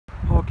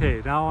Okay,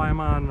 now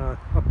I'm on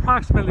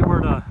approximately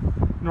where the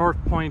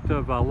north point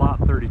of lot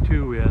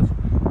 32 is,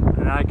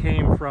 and I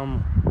came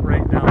from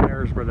right down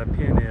there is where the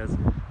pin is,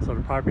 so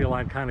the property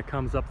line kind of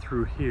comes up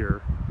through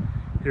here.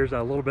 Here's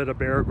a little bit of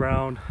bare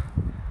ground,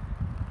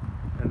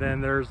 and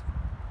then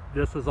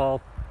this is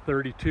all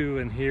 32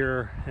 in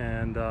here,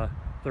 and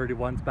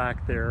 31's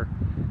back there,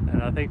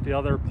 and I think the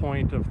other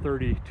point of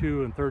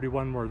 32 and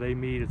 31 where they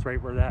meet is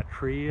right where that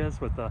tree is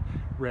with the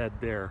red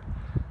there.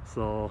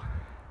 So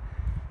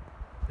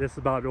this is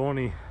about the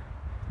only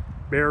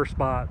bare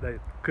spot that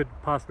could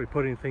possibly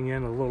put anything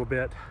in a little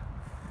bit.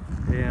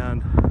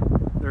 And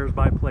there's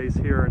my place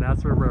here, and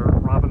that's where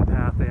Robin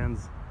Path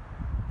ends,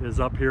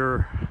 is up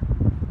here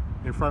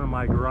in front of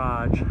my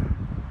garage.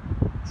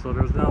 So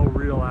there's no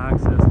real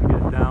access to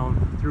get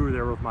down through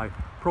there with my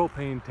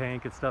propane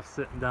tank and stuff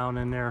sitting down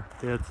in there.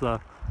 It's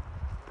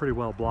pretty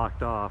well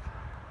blocked off.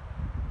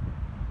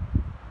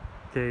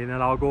 Okay, and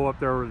then I'll go up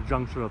there where the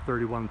junction of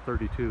 31 and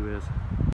 32 is.